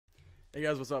Hey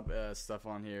guys, what's up?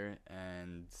 Stefan here,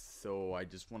 and so I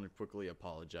just want to quickly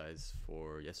apologize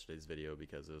for yesterday's video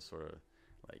because it was sort of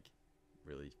like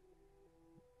really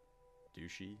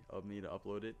douchey of me to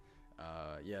upload it.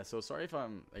 Yeah, so sorry if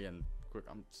I'm again quick.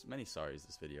 I'm many sorries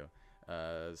this video.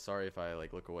 Sorry if I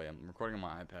like look away. I'm recording on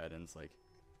my iPad and it's like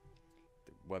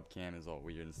the webcam is all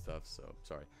weird and stuff. So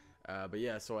sorry. But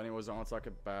yeah, so anyways, I want to talk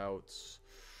about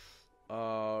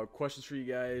questions for you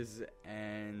guys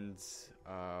and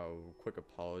quick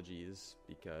apologies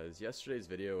because yesterday's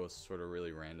video was sort of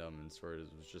really random and sort of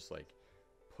was just like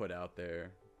put out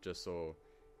there just so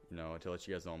to let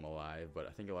you guys know I'm alive. But I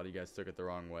think a lot of you guys took it the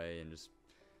wrong way and just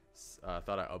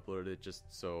thought I uploaded it just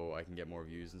so I can get more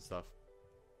views and stuff.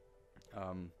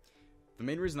 The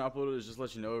main reason I uploaded it is just to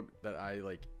let you know that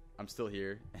I'm still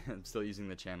here and I'm still using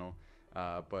the channel.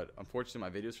 But unfortunately, my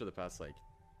videos for the past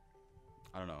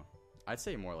I don't know. I'd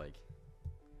say more like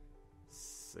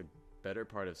a better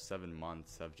part of 7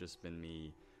 months have just been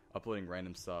me uploading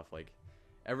random stuff. Like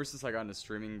ever since I got into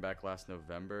streaming back last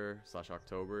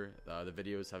November/October, the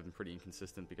videos have been pretty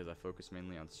inconsistent because I focus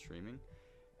mainly on streaming,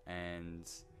 and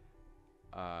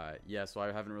yeah, so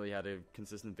I haven't really had a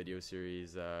consistent video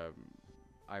series.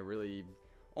 I really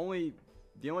only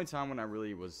the only time when I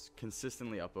really was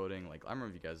consistently uploading, like I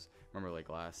remember if you guys remember like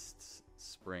last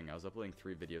spring, I was uploading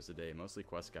 3 videos a day, mostly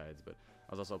quest guides, but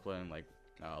I was also uploading like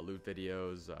loot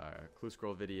videos, clue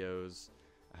scroll videos.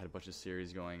 I had a bunch of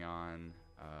series going on,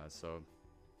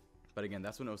 but again,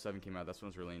 that's when '07 came out. That's when I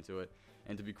was really into it.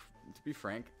 And to be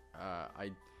frank,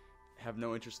 I have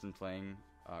no interest in playing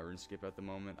RuneScape at the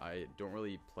moment. I don't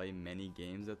really play many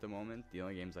games at the moment. The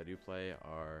only games I do play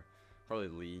are probably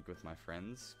League with my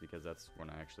friends because that's when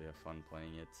I actually have fun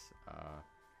playing it.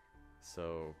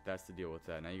 So that's the deal with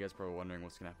that. Now you guys are probably wondering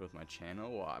what's gonna happen with my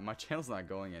channel. Well, my channel's not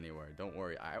going anywhere. Don't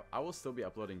worry. I will still be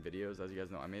uploading videos. As you guys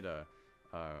know, I made a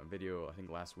video I think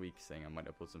last week saying I might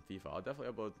upload some FIFA. I'll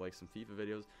definitely upload like some FIFA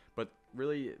videos, but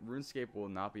really RuneScape will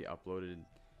not be uploaded.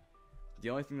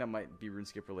 The only thing that might be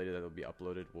RuneScape related that will be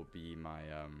uploaded will be my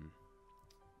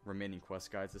remaining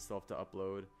quest guides I still have to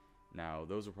upload. Now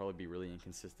those will probably be really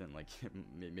inconsistent. Like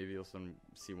maybe you'll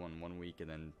see one week and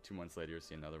then 2 months later you'll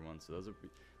see another one. So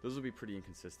those will be pretty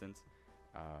inconsistent.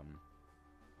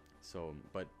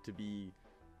 But to be,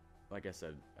 like I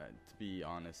said, to be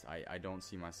honest, I don't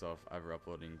see myself ever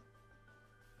uploading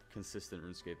consistent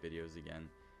RuneScape videos again.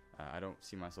 I don't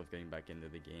see myself getting back into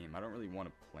the game. I don't really want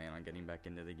to plan on getting back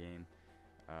into the game,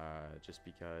 just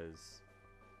because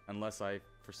unless I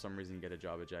for some reason get a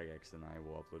job at Jagex, then I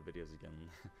will upload videos again.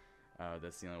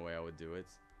 That's the only way I would do it.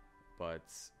 But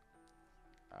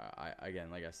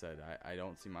again, like I said, I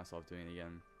don't see myself doing it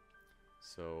again.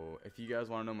 So if you guys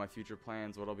want to know my future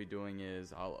plans, what I'll be doing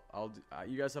is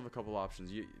you guys have a couple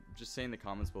options. You just say in the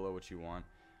comments below what you want.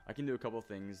 I can do a couple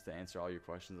things to answer all your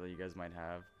questions that you guys might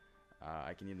have.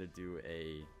 I can either do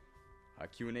a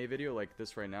Q&A video like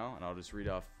this right now, and I'll just read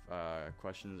off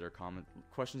questions or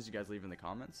questions you guys leave in the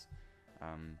comments.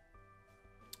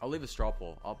 I'll leave a straw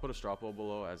poll. I'll put a straw poll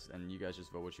below and you guys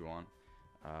just vote what you want.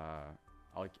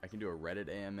 I can do a Reddit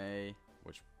AMA,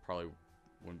 which probably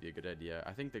wouldn't be a good idea.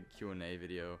 I think the Q&A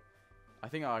video, I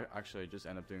think I'll actually just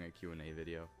end up doing a Q&A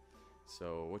video.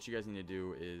 So what you guys need to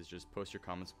do is just post your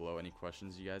comments below, any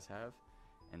questions you guys have,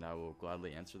 and I will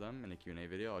gladly answer them in a Q&A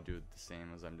video. I'll do it the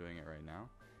same as I'm doing it right now,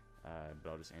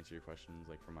 but I'll just answer your questions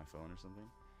like from my phone or something.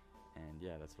 And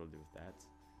yeah, that's what I'll do with that.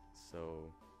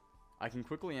 So I can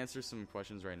quickly answer some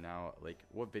questions right now, like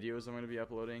what videos I'm going to be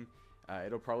uploading.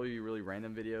 It'll probably be really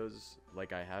random videos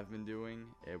like I have been doing.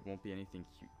 It won't be anything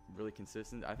really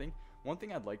consistent. I think one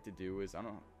thing I'd like to do is,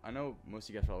 I know most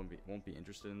of you guys probably won't be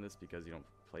interested in this because you don't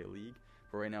play League,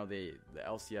 but right now the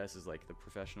LCS is like the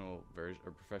professional version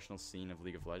or professional scene of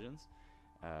League of Legends,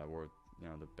 where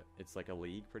it's like a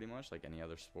league pretty much like any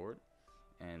other sport,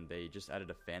 and they just added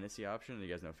a fantasy option. You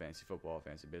guys know fantasy football,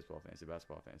 fantasy baseball, fantasy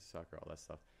basketball, fantasy soccer, all that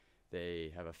stuff.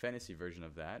 They have a fantasy version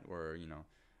of that where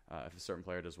if a certain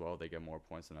player does well, they get more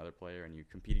points than another player, and you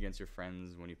compete against your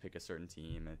friends when you pick a certain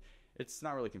team. And it's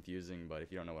not really confusing, but if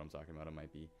you don't know what I'm talking about, it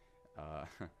might be.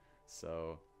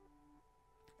 So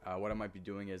what I might be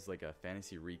doing is like a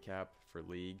fantasy recap for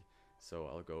League. So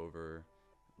I'll go over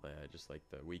just like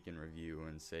the weekend review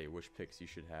and say which picks you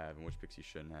should have and which picks you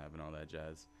shouldn't have and all that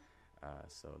jazz.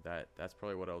 So that's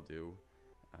probably what I'll do.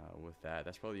 With that,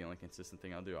 that's probably the only consistent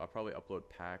thing I'll do. I'll probably upload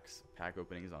pack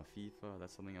openings on FIFA.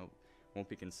 That's something won't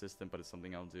be consistent, but it's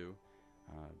something I'll do.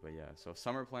 But yeah, so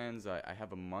summer plans, I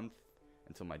have a month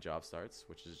until my job starts,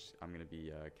 which is I'm going to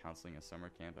be counseling a summer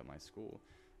camp at my school.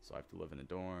 So I have to live in a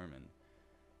dorm and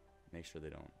make sure they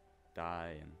don't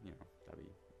die, and that'd be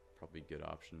probably a good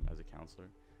option as a counselor.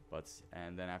 But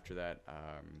and then after that,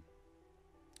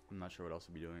 I'm not sure what else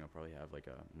I'll be doing. I'll probably have like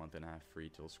a month and a half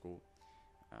free till school.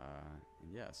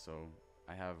 And yeah, so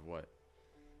I have what,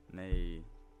 May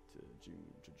to June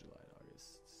to July to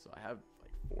August. So I have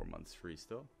like 4 months free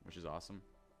still, which is awesome.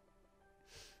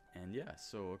 And yeah,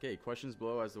 so okay, questions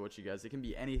below as to what you guys. It can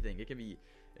be anything. It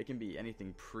can be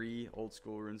anything pre old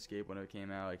school RuneScape when it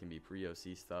came out. It can be pre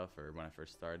OC stuff or when I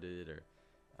first started, or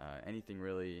anything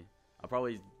really. I'll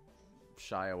probably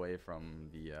shy away from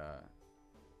the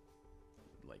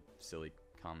like silly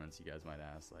comments you guys might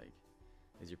ask, like,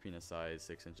 is your penis size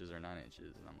 6 inches or 9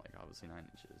 inches? And I'm like, obviously 9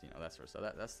 inches, you know, that sort of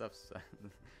stuff. That stuff's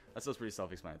that stuff's pretty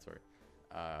self-explanatory.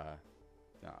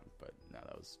 Nah, but no,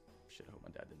 that was shit. I hope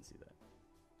my dad didn't see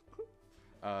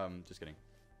that. Just kidding.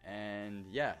 And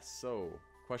yeah, so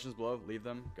questions below, leave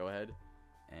them. Go ahead.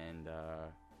 And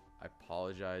I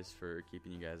apologize for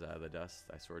keeping you guys out of the dust.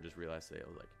 I sort of just realized today, I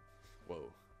was like,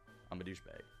 whoa, I'm a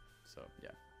douchebag. So yeah,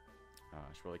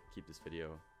 I should probably keep this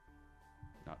video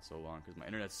not so long because my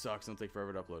internet sucks. It'll take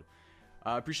forever to upload.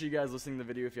 I appreciate you guys listening to the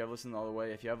video. If you have listened all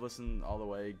the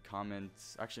way, comment.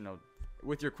 Actually, no,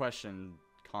 with your question,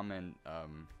 comment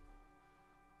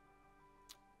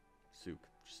soup.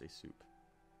 Just say soup.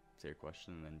 Say your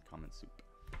question and then comment soup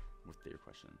with your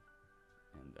question.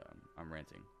 And I'm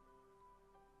ranting.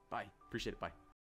 Bye. Appreciate it. Bye.